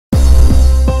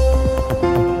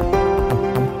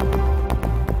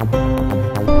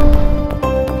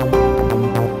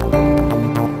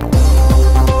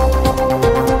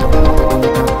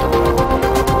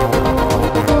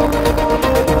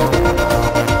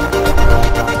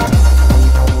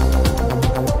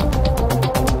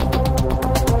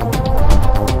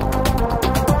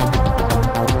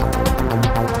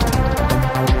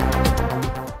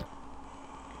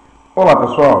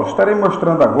pessoal, estarei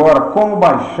mostrando agora como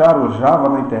baixar o Java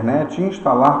na internet e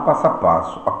instalar passo a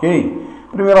passo, ok?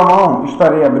 Primeira mão,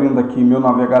 estarei abrindo aqui meu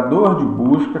navegador de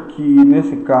busca, que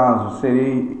nesse caso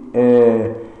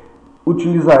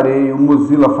utilizarei o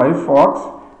Mozilla Firefox.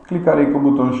 Clicarei com o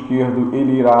botão esquerdo,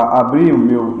 ele irá abrir o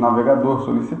meu navegador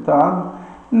solicitado.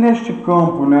 Neste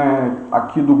campo,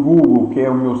 aqui do Google, que é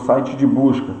o meu site de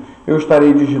busca, eu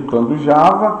estarei digitando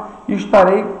Java e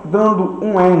estarei dando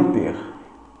um Enter.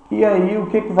 E aí o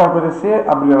que vai acontecer?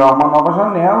 Abrirá uma nova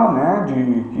janela,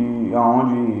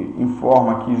 onde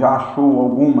informa que já achou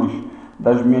algumas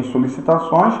das minhas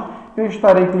solicitações. Eu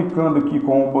estarei clicando aqui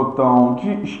com o botão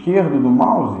de esquerdo do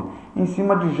mouse em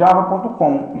cima de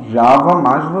java.com, Java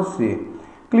mais você.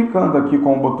 Clicando aqui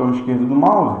com o botão esquerdo do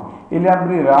mouse, ele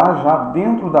abrirá já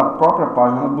dentro da própria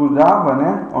página do Java,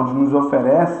 onde nos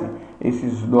oferece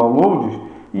esses downloads.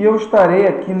 E eu estarei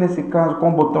aqui, nesse caso, com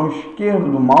o botão esquerdo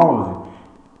do mouse,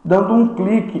 dando um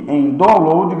clique em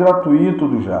download gratuito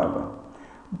do Java.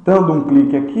 Dando um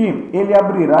clique aqui, ele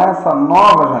abrirá essa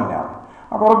nova janela.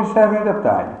 Agora observe um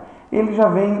detalhe. Ele já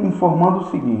vem informando o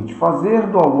seguinte: fazer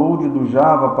download do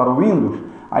Java para o Windows.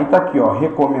 Aí está aqui, ó,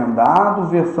 recomendado,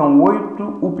 versão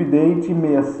 8, update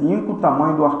 65,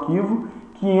 tamanho do arquivo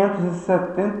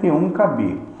 571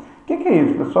 KB. O que é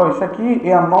isso, pessoal? Isso aqui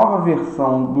é a nova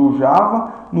versão do Java,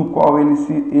 no qual ele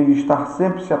está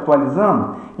sempre se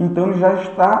atualizando. Então ele já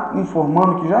está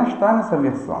informando que já está nessa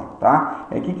versão, tá?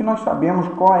 É aqui que nós sabemos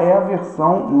qual é a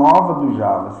versão nova do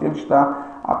Java, se ele está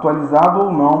atualizado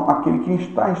ou não, aquele que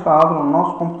está instalado no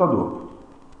nosso computador.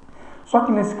 Só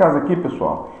que nesse caso aqui,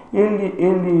 pessoal,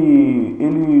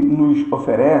 ele nos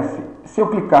oferece, se eu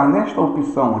clicar nesta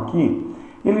opção aqui,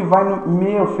 ele vai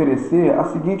me oferecer a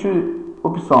seguinte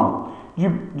opção,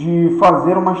 de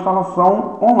fazer uma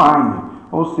instalação online.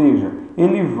 Ou seja,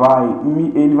 ele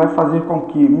vai fazer com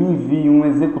que me envie um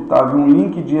executável, um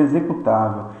link de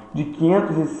executável de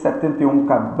 571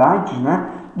 KB,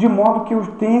 de modo que eu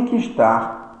tenha que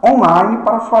estar online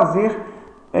para fazer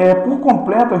por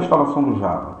completo a instalação do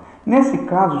Java. Nesse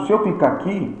caso, se eu clicar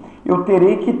aqui, eu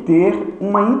terei que ter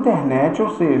uma internet, ou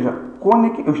seja,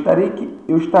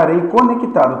 eu estarei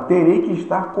conectado, terei que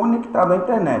estar conectado à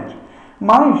internet.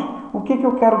 Mas, o que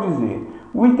eu quero dizer?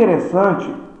 O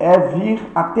interessante é vir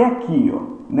até aqui, ó,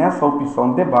 nessa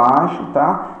opção de baixo,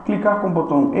 tá? Clicar com o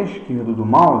botão esquerdo do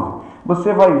mouse,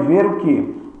 você vai ver o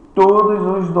que? Todos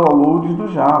os downloads do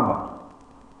Java.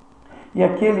 E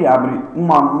aqui ele abre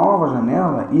uma nova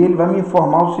janela e ele vai me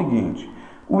informar o seguinte: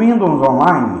 o Windows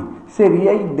Online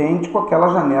seria idêntico àquela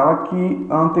janela que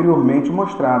anteriormente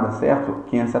mostrada, certo?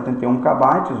 571 KB,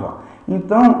 ó.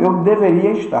 Então, eu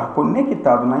deveria estar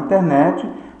conectado na internet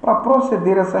para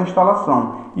proceder a essa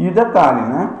instalação. E detalhe,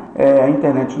 a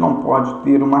internet não pode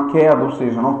ter uma queda, ou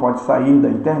seja, não pode sair da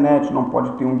internet, não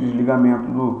pode ter um desligamento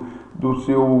do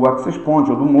seu access point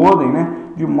ou do modem,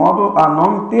 de modo a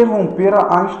não interromper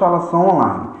a instalação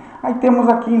online. Aí temos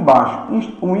aqui embaixo,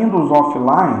 o Windows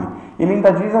Offline, ele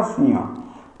ainda diz assim, ó,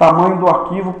 tamanho do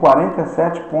arquivo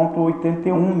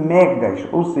 47.81 megas,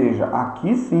 ou seja,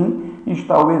 aqui sim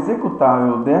está o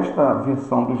executável desta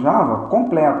versão do Java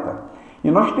completa. E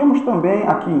nós temos também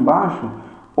aqui embaixo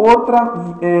outra,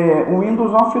 o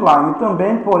Windows Offline,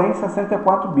 também, porém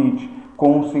 64 bits,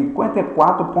 com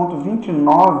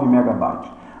 54.29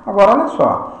 megabytes. Agora, olha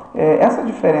só, essa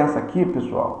diferença aqui,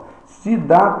 pessoal, se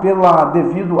dá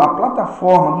devido à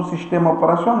plataforma do sistema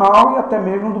operacional e até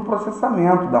mesmo do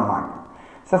processamento da máquina.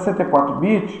 64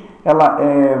 bits,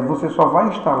 você só vai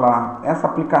instalar essa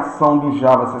aplicação do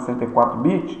Java 64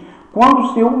 bits quando o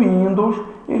seu Windows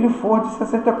ele for de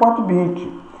 64 bits.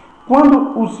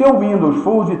 Quando o seu Windows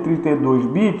for de 32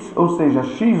 bits, ou seja,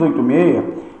 x86,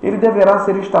 ele deverá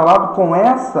ser instalado com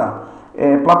essa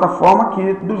plataforma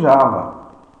aqui do Java.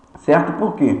 Certo?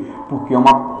 Por quê? Porque é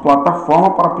uma plataforma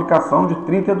para aplicação de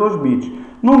 32 bits.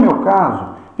 No meu caso,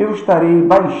 eu estarei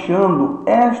baixando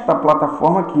esta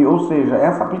plataforma aqui, ou seja,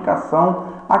 essa aplicação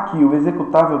aqui, o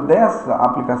executável dessa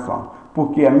aplicação.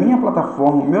 Porque a minha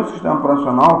plataforma, o meu sistema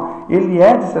operacional, ele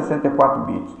é de 64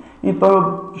 bits. Então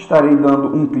eu estarei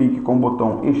dando um clique com o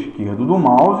botão esquerdo do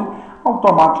mouse,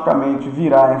 automaticamente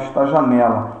virá esta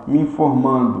janela me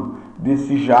informando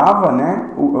desse Java,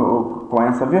 com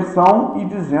essa versão e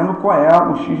dizendo qual é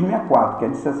o x64, que é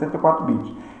de 64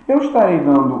 bits. Eu estarei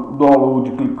dando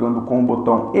download clicando com o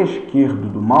botão esquerdo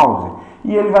do mouse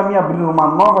e ele vai me abrir uma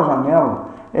nova janela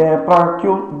para que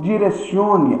eu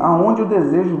direcione aonde eu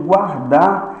desejo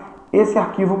guardar esse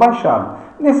arquivo baixado.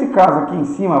 Nesse caso aqui em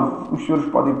cima, os senhores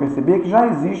podem perceber que já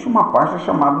existe uma pasta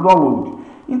chamada download.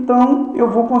 Então eu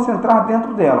vou concentrar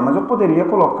dentro dela, mas eu poderia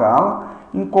colocá-la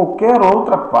em qualquer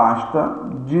outra pasta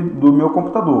do meu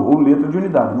computador, ou letra de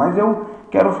unidade, mas eu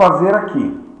quero fazer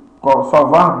aqui,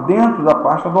 salvar dentro da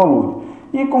pasta download.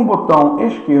 E com o botão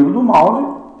esquerdo do mouse,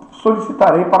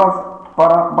 solicitarei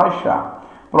para baixar.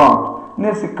 Pronto.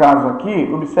 Nesse caso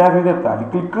aqui, observe em detalhe,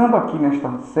 clicando aqui nesta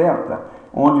seta,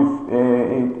 onde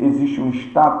existe um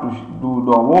status do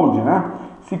download, né?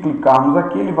 Se clicarmos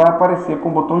aqui, ele vai aparecer com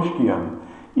o botão esquerdo.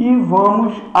 E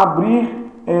vamos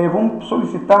abrir, vamos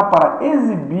solicitar para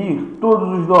exibir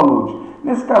todos os downloads.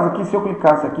 Nesse caso aqui, se eu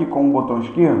clicasse aqui com o botão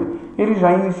esquerdo, ele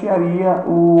já iniciaria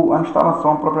a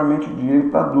instalação propriamente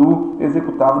dita do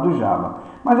executável do Java.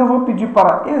 Mas eu vou pedir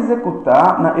para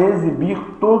exibir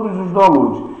todos os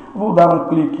downloads. Vou dar um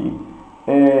clique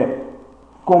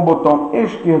com o botão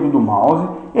esquerdo do mouse.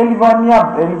 Ele vai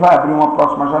abrir uma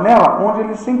próxima janela onde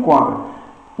ele se encontra,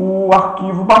 o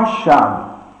arquivo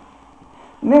baixado.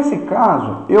 Nesse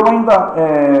caso, eu ainda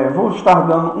vou estar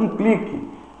dando um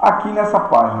clique aqui nessa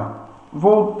página.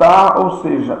 Voltar, ou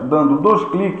seja, dando 2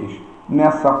 cliques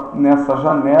nessa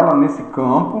janela, nesse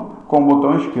campo, com o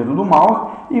botão esquerdo do mouse,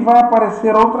 e vai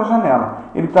aparecer outra janela.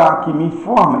 Ele está aqui, me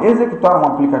informa, executar um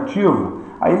aplicativo.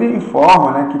 Aí ele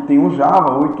informa, né, que tem o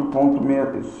Java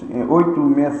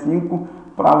 8.65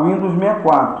 para Windows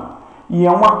 64. E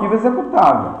é um arquivo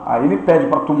executável. Aí ele pede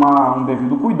para tomar um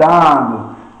devido cuidado,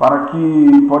 para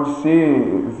que pode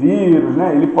ser vírus,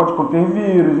 né? Ele pode conter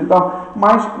vírus e tal,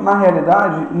 mas na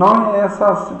realidade não é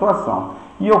essa a situação.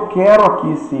 E eu quero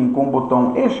aqui sim, com o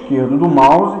botão esquerdo do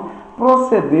mouse,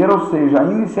 proceder, ou seja, a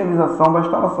inicialização da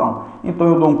instalação. Então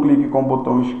eu dou um clique com o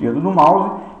botão esquerdo do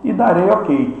mouse e darei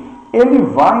OK. Ele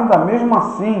vai ainda mesmo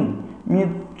assim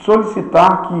me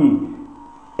solicitar que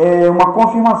uma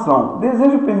confirmação.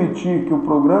 Desejo permitir que o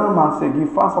programa a seguir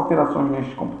faça alterações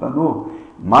neste computador?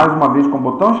 Mais uma vez com o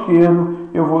botão esquerdo,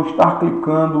 eu vou estar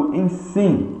clicando em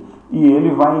sim e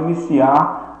ele vai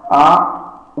iniciar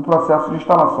o processo de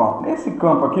instalação. Nesse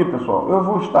campo aqui, pessoal, eu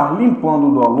vou estar limpando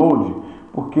o download,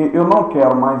 porque eu não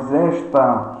quero mais este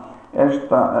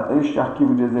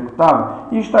arquivo de executável,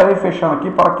 e estarei fechando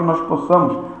aqui para que nós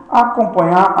possamos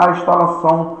acompanhar a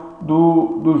instalação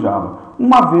do Java.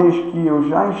 Uma vez que eu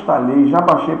já instalei, já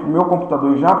baixei para o meu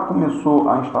computador e já começou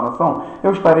a instalação,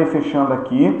 eu estarei fechando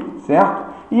aqui,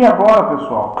 certo? E agora,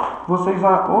 pessoal, vocês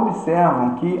já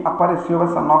observam que apareceu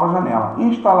essa nova janela,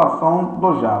 instalação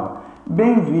do Java.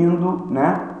 Bem-vindo,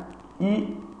 né?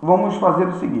 E vamos fazer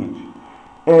o seguinte,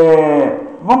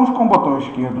 vamos com o botão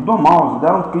esquerdo do mouse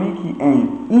dar um clique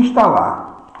em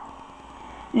instalar.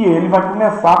 E ele vai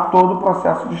começar todo o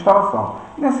processo de instalação.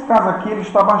 Nesse caso aqui ele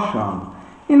está baixando.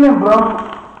 E lembrando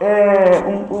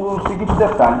o seguinte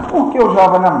detalhe, por que o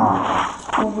Java na máquina?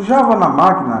 O Java na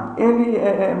máquina, ele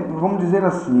vamos dizer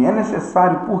assim, é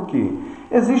necessário porque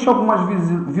existem algumas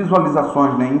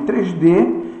visualizações, né, em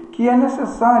 3D que é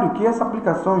necessário que essa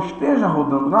aplicação esteja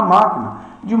rodando na máquina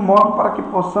de modo para que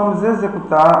possamos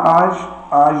executar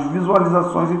as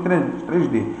visualizações em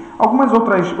 3D. Algumas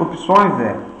outras opções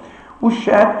o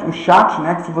chat,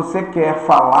 né, que se você quer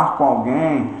falar com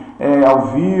alguém ao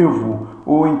vivo,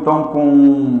 ou então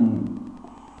com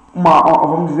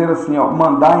vamos dizer assim,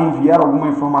 mandar enviar alguma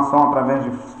informação através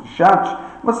de chat,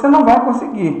 você não vai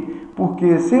conseguir,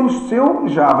 porque se o seu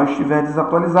Java estiver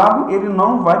desatualizado, ele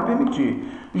não vai permitir.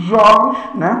 Jogos,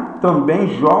 né, também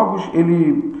jogos,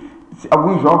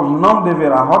 alguns jogos não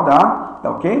deverá rodar,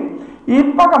 tá ok? E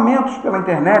pagamentos pela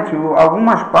internet,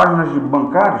 algumas páginas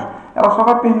bancárias, ela só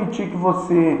vai permitir que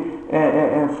você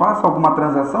faça alguma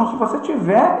transação se você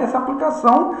tiver essa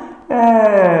aplicação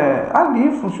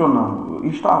ali funcionando,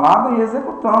 instalada e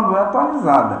executando,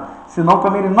 atualizada. Senão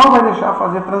também ele não vai deixar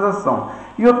fazer transação.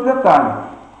 E outro detalhe,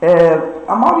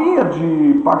 a maioria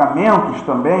de pagamentos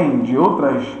também, de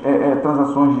outras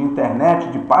transações de internet,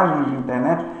 de páginas de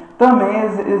internet, também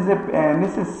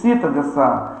necessita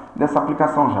dessa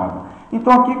aplicação Java.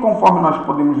 Então aqui, conforme nós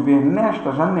podemos ver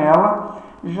nesta janela,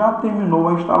 já terminou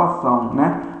a instalação,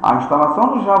 né? A instalação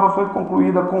do Java foi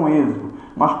concluída com êxito.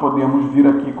 Nós podemos vir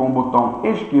aqui com o botão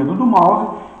esquerdo do mouse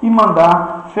e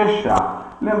mandar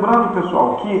fechar. Lembrando,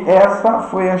 pessoal, que essa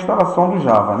foi a instalação do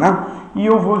Java, né? E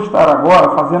eu vou estar agora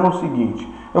fazendo o seguinte.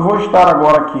 Eu vou estar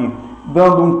agora aqui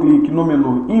dando um clique no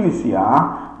menu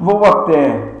iniciar. Vou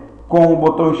até com o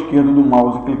botão esquerdo do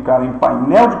mouse clicar em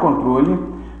painel de controle.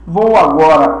 Vou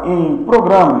agora em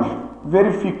programas,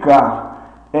 verificar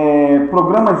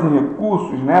programas e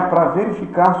recursos, né, para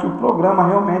verificar se o programa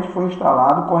realmente foi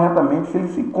instalado corretamente, se ele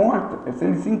se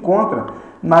encontra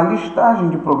na listagem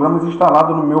de programas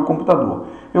instalado no meu computador.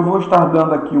 Eu vou estar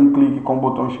dando aqui um clique com o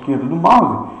botão esquerdo do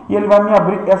mouse e ele vai me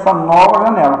abrir essa nova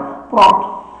janela. Pronto,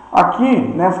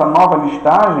 Aqui, nessa nova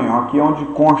listagem, ó, aqui onde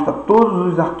consta todos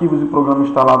os arquivos e programas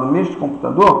instalados neste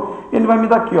computador, ele vai me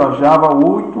dar aqui, ó, Java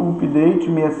 8, Update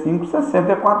 65,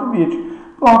 64 bits.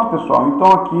 Pronto, pessoal.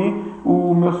 Então aqui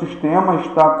o meu sistema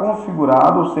está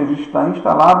configurado, ou seja, está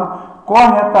instalado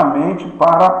corretamente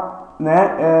para,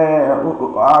 né,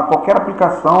 qualquer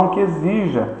aplicação que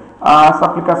exija essa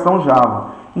aplicação Java.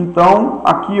 Então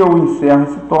aqui eu encerro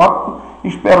esse tópico.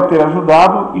 Espero ter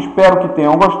ajudado, espero que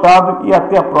tenham gostado e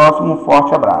até a próxima. Um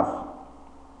forte abraço.